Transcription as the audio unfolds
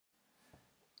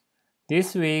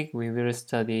This week we will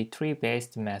study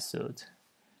tree-based method.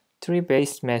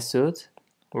 Tree-based method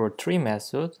or tree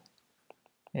method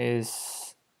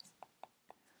is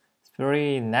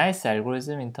very nice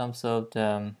algorithm in terms of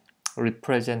the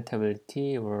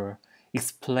representability or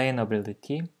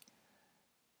explainability.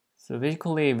 So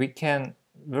basically we can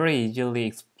very easily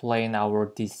explain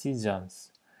our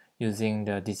decisions using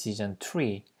the decision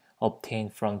tree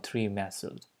obtained from tree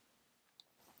method.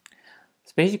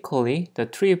 So basically the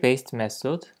tree-based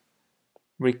method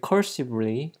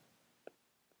recursively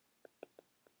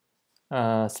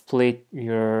split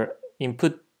your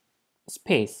input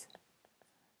space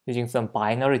using some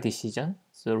binary decision.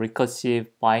 So recursive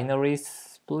binary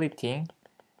splitting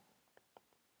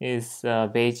is a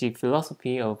basic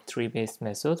philosophy of tree-based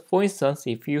method. For instance,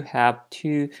 if you have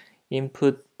two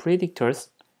input predictors,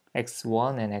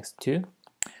 x1 and x2,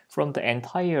 from the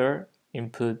entire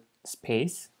input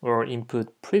space or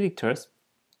input predictors,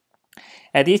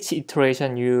 at each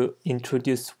iteration you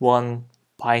introduce one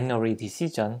binary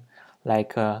decision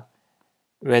like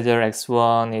whether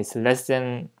x1 is less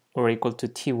than or equal to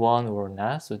t1 or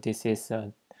not. So this is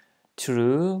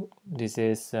true, this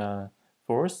is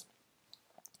false.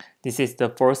 This is the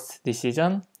first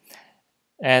decision,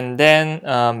 and then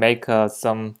make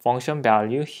some function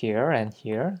value here and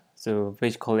here. So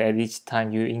basically at each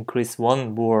time you increase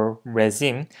one more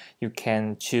regime, you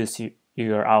can choose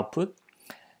your output.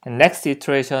 And next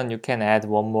iteration you can add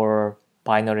one more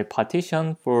binary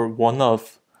partition for one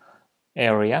of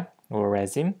area or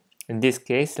regime. In this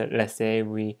case, let's say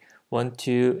we want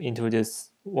to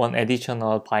introduce one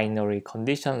additional binary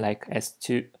condition like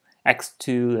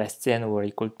x2 less than or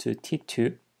equal to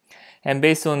t2, and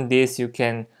based on this you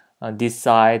can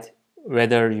decide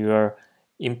whether your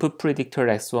input predictor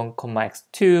x1,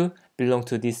 x2 belong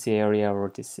to this area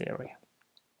or this area.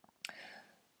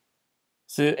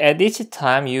 So at each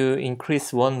time you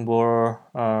increase one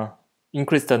more,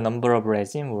 increase the number of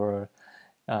regime or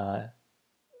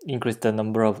increase the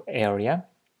number of area,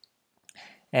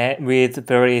 and with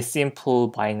very simple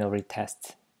binary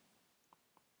test.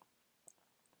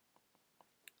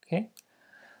 Okay.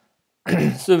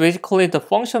 So basically the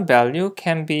function value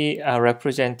can be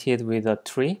represented with a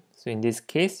tree. So in this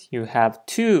case you have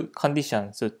two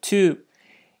conditions, so two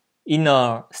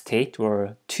inner state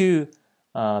or two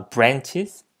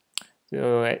branches.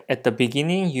 So at the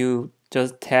beginning you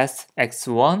just test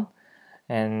x1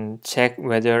 and check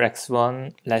whether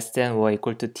x1 less than or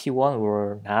equal to t1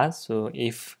 or not. So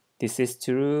if this is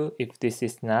true, if this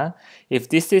is not. If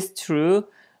this is true,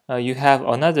 you have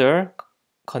another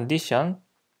condition,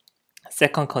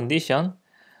 second condition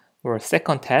or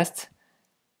second test,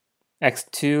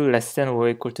 x2 less than or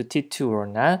equal to t2 or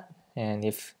not. And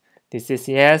if this is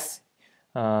yes,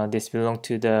 this belongs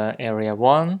to the area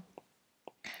 1.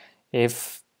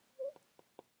 If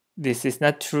this is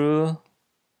not true,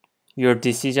 your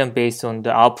decision based on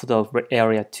the output of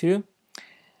area 2.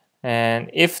 And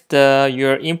if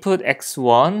your input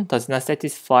x1 does not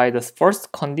satisfy the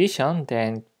first condition,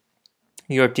 then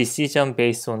your decision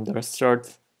based on the third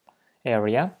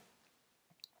area.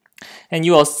 And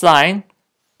you assign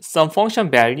some function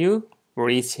value for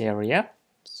each area.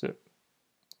 So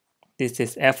this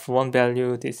is f1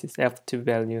 value, this is f2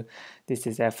 value, this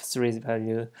is f3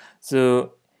 value.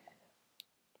 So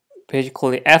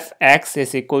basically fx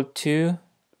is equal to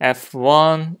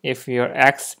f1 if your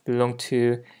x belong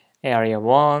to area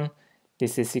 1.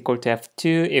 This is equal to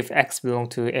f2 if x belong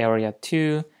to area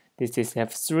 2. This is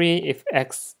f3 if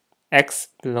x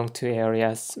belong to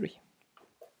area 3.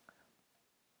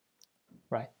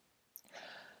 Right.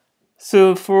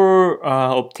 So for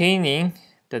obtaining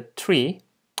the tree,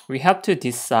 we have to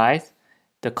decide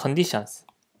the conditions.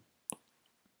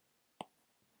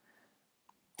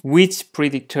 Which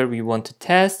predictor we want to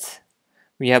test.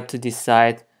 We have to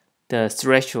decide the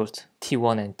threshold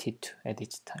t1 and t2 at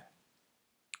each time.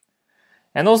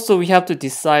 And also we have to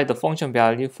decide the function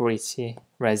value for each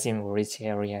regime or each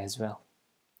area as well.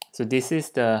 So this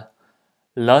is the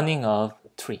learning of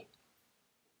tree.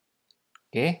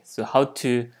 Okay, so how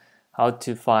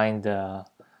to find the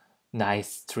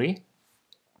nice tree.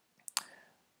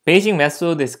 Basic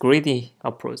method is greedy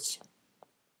approach.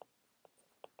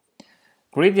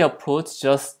 Greedy approach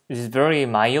just is very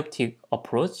myopic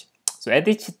approach. So at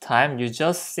each time you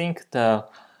just think the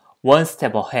one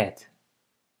step ahead.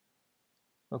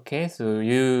 Okay, so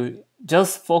you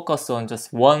just focus on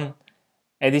just one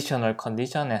additional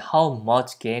condition and how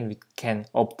much gain we can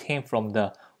obtain from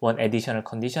the one additional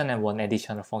condition and one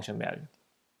additional function value.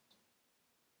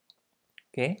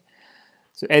 Okay,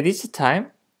 so at each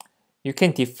time you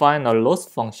can define a loss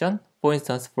function, for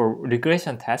instance for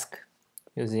regression task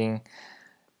using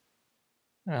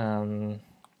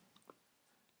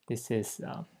this is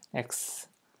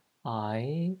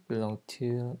xi belong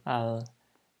to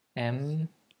Lm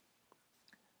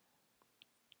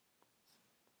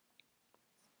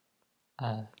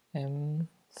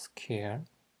square.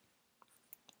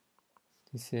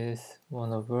 This is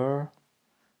 1 over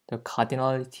the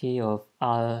cardinality of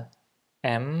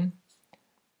Rm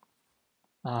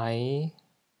I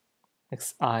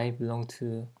xi belong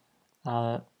to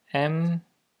Rm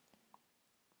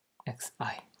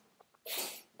xi.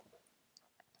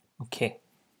 Okay,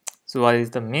 so what is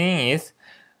the meaning is,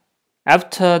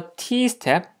 after t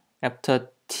step, after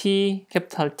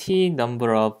capital T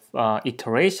number of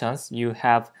iterations, you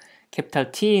have capital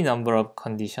T number of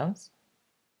conditions,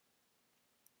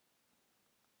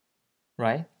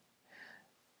 right?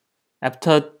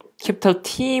 After capital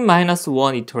T minus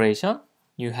 1 iteration,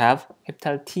 you have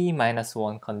capital T minus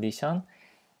 1 condition,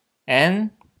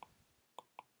 and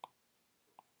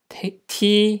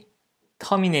T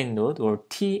terminate node or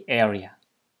T area.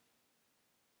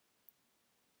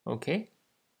 Okay,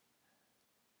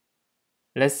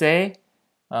 let's say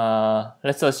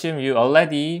let's assume you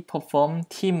already perform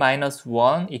T minus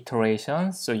 1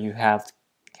 iterations, so you have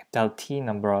capital T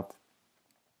number of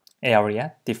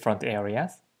different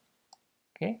areas.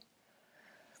 Okay,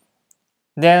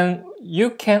 then you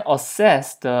can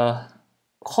assess the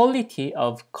quality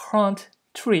of current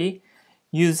tree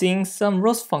using some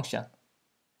loss function.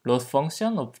 Loss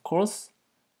function, of course,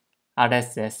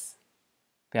 RSS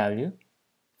value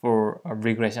for a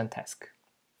regression task.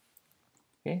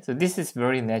 Okay, so this is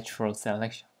very natural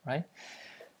selection, right?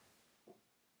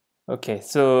 Okay,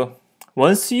 so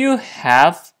once you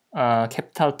have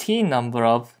capital T number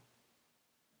of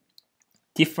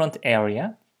different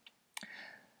area,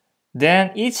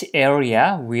 then each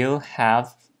area will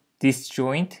have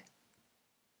disjoint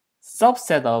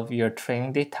subset of your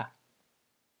training data,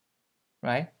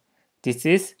 right? This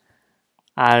is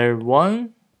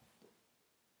R1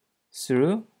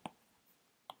 through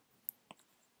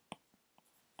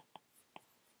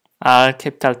R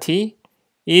capital T.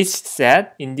 Each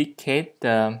set indicate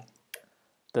the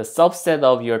subset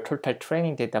of your total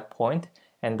training data point,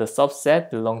 and the subset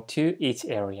belong to each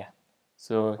area.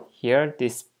 So here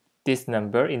this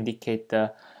number indicate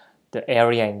the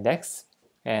area index,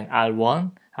 and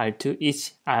R1, R2,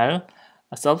 each R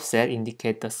a subset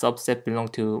indicate the subset belong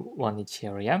to one each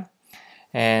area,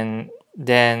 and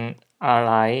then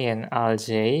Ri and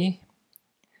Rj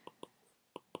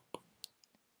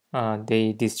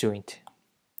they disjoint.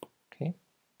 Okay.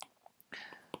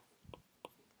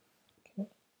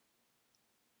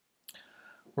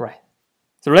 Right.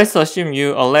 So let's assume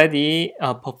you already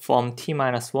perform T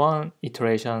minus 1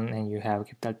 iteration and you have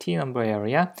capital T number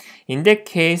area. In that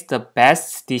case, the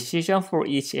best decision for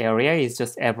each area is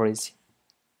just average.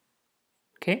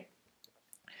 Okay.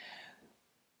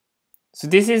 So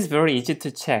this is very easy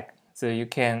to check. So you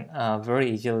can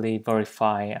very easily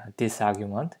verify this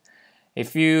argument.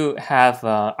 If you have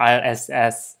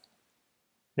RSS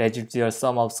residual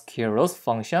sum of square root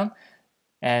function,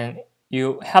 and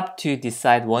you have to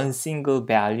decide one single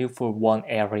value for one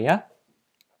area,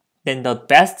 then the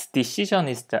best decision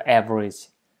is the average.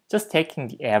 Just taking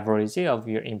the average of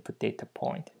your input data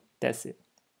point. That's it.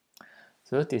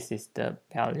 So this is the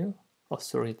value. Oh,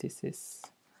 sorry, this is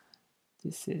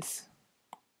yi.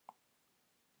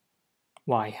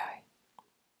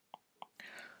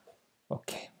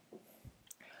 Okay.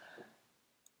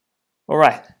 All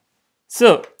right.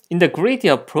 So in the greedy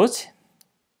approach,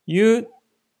 you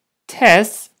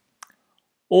test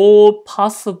all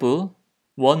possible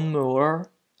one more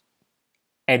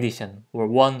addition or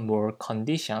one more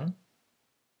condition,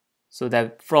 so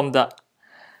that from the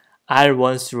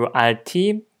R1 through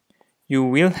RT, you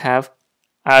will have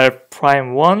R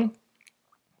prime 1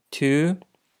 to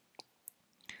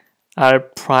R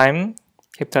prime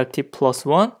capital T plus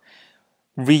 1.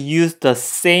 Reuse the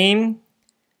same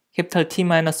capital T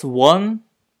minus 1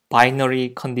 binary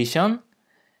condition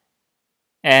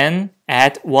and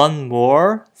add one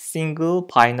more single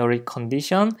binary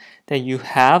condition, then you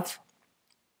have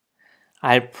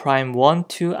R prime 1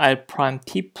 to R prime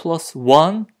T plus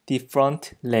 1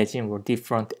 different regime or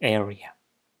different area.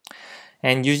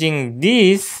 And using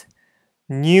these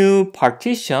new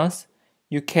partitions,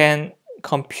 you can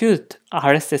compute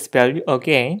RSS value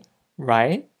again,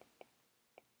 right?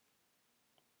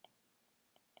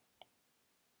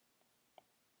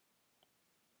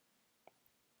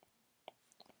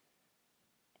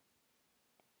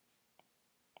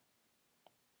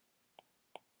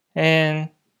 And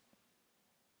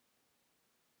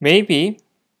maybe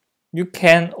you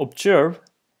can observe,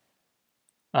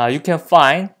 you can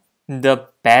find the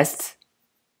best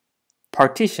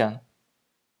partition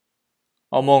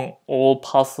among all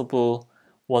possible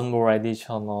one more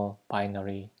additional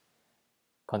binary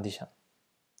condition.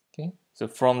 Okay, so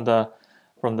from the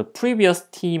previous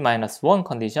t minus 1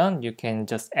 condition, you can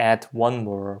just add one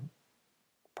more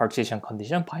partition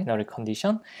condition, binary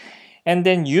condition, and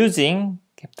then using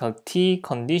capital T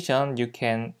condition, you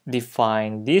can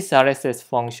define this RSS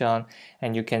function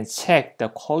and you can check the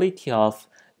quality of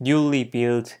newly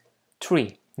built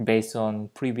tree based on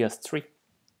previous tree.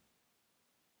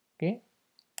 Okay,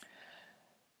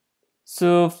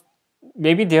 so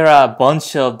maybe there are a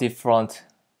bunch of different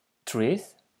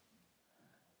trees,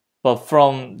 but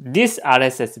from this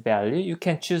RSS value, you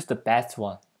can choose the best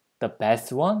one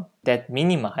that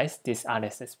minimizes this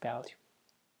RSS value.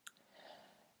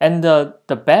 And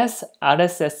the best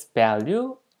RSS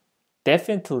value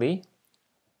definitely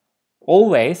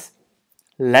always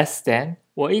less than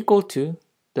or equal to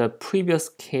the previous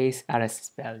case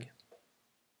RSS value.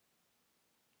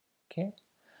 Okay.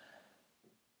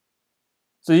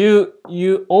 So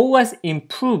you always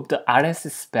improve the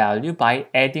RSS value by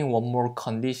adding one more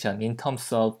condition in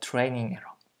terms of training error.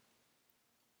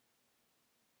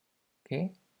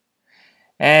 Okay.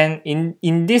 And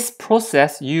in this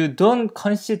process, you don't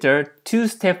consider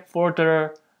two-step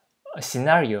further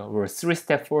scenario or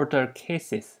three-step further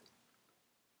cases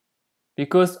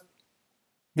because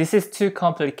this is too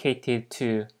complicated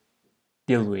to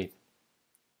deal with.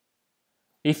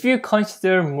 If you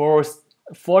consider more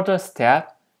further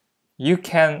step, you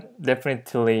can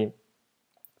definitely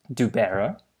do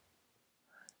better.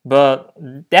 But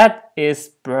that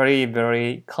is very,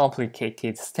 very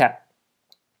complicated step.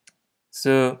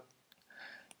 So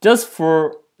just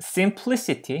for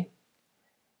simplicity,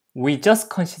 we just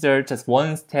consider just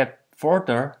one step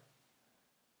further,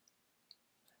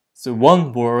 so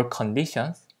one more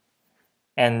conditions,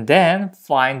 and then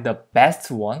find the best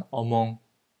one among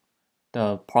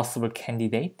the possible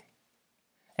candidate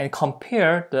and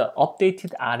compare the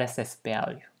updated RSS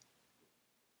value.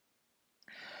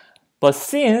 But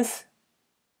since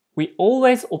we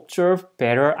always observe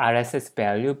better RSS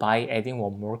value by adding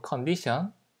one more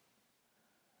condition,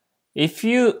 if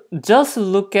you just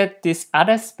look at this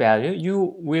RSS value,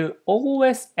 you will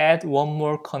always add one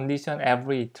more condition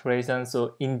every iteration.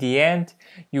 So in the end,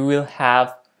 you will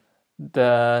have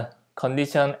the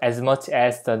condition as much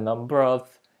as the number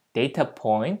of data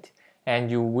point,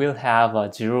 and you will have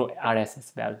a 0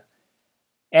 RSS value.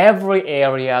 Every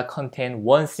area contains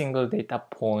one single data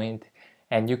point,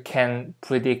 and you can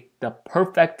predict the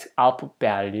perfect output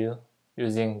value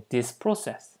using this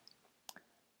process.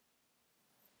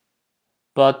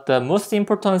 But the most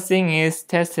important thing is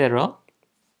test error.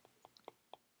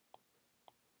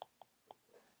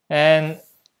 And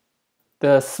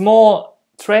the small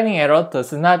training error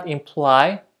does not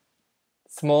imply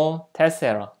small test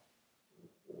error.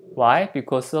 Why?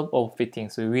 Because of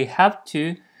overfitting. So we have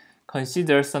to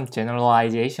consider some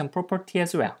generalization property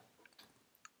as well.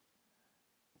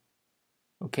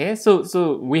 Okay,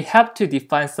 so we have to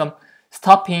define some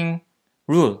stopping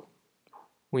rule.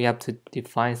 We have to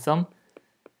define some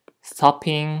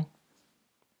stopping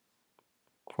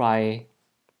criteria.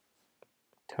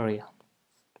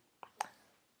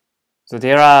 So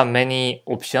there are many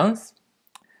options.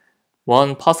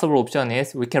 One possible option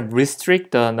is we can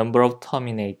restrict the number of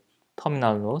terminal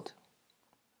nodes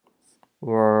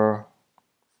or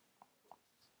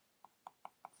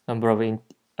number of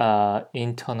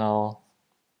internal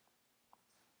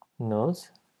nodes,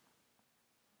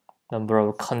 number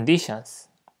of conditions,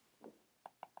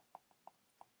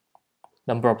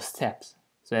 number of steps.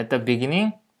 So at the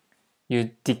beginning,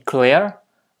 you declare,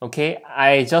 okay,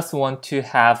 I just want to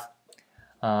have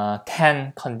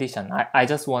 10 conditions. I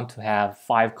just want to have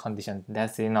 5 conditions.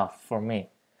 That's enough for me.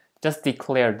 Just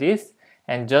declare this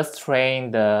and just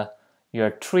train your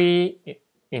tree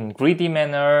in greedy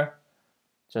manner,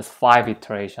 just 5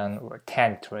 iterations or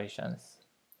 10 iterations.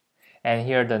 And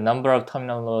here the number of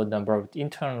terminal node, number of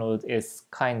internal node is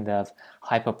kind of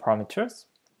hyperparameters.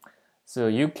 So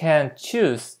you can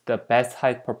choose the best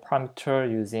hyperparameter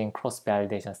using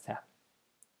cross-validation step.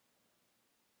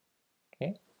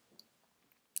 Okay.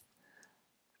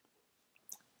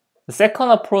 The second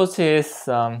approach is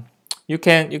you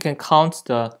can count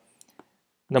the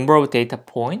number of data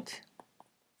point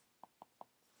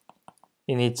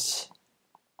in each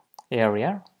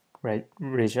area,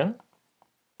 region.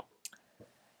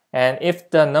 And if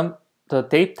the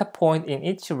data point in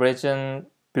each region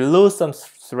below some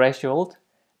threshold,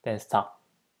 then stop.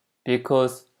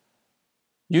 Because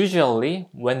usually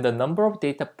when the number of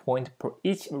data points per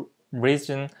each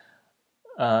region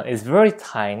is very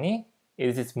tiny,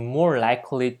 it is more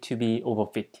likely to be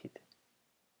overfitted.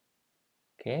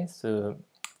 Okay, so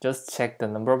just check the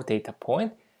number of data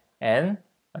point and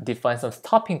define some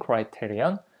stopping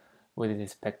criterion with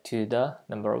respect to the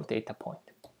number of data point.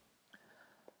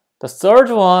 The third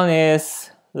one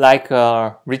is like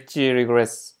a Ricci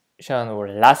regression or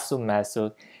lasso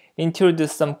method.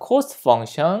 Introduce some cost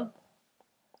function,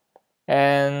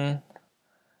 and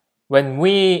when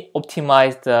we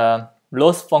optimize the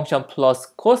loss function plus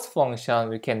cost function,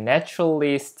 we can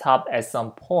naturally stop at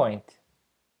some point.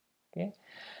 Okay,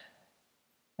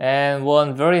 and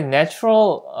one very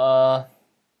natural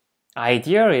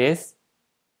idea is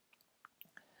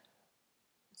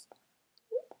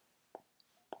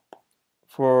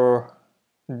for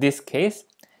this case,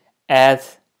 add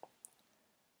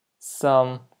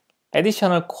some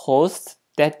additional cost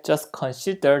that just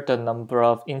consider the number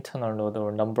of internal node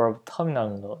or number of terminal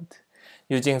node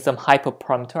using some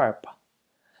hyperparameter alpha.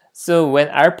 So when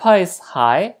alpha is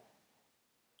high,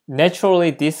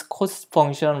 naturally this cost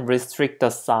function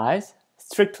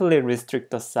strictly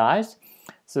restrict the size.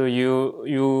 So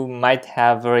you might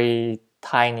have very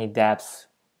tiny depths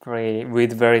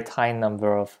with very tiny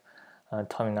number of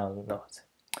terminal nodes.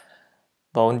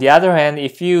 But on the other hand,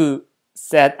 if you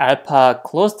set alpha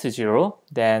close to 0,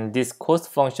 then this cost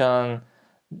function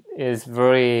is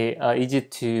very easy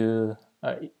to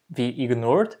be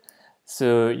ignored.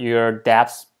 So your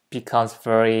depth becomes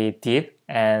very deep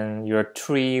and your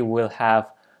tree will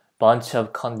have bunch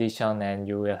of condition and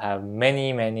you will have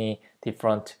many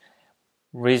different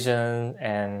regions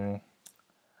and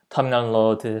terminal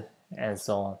node and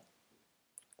so on.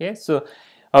 Okay, so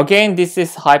again, this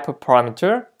is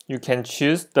hyperparameter. You can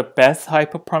choose the best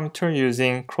hyperparameter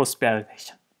using cross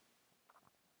validation.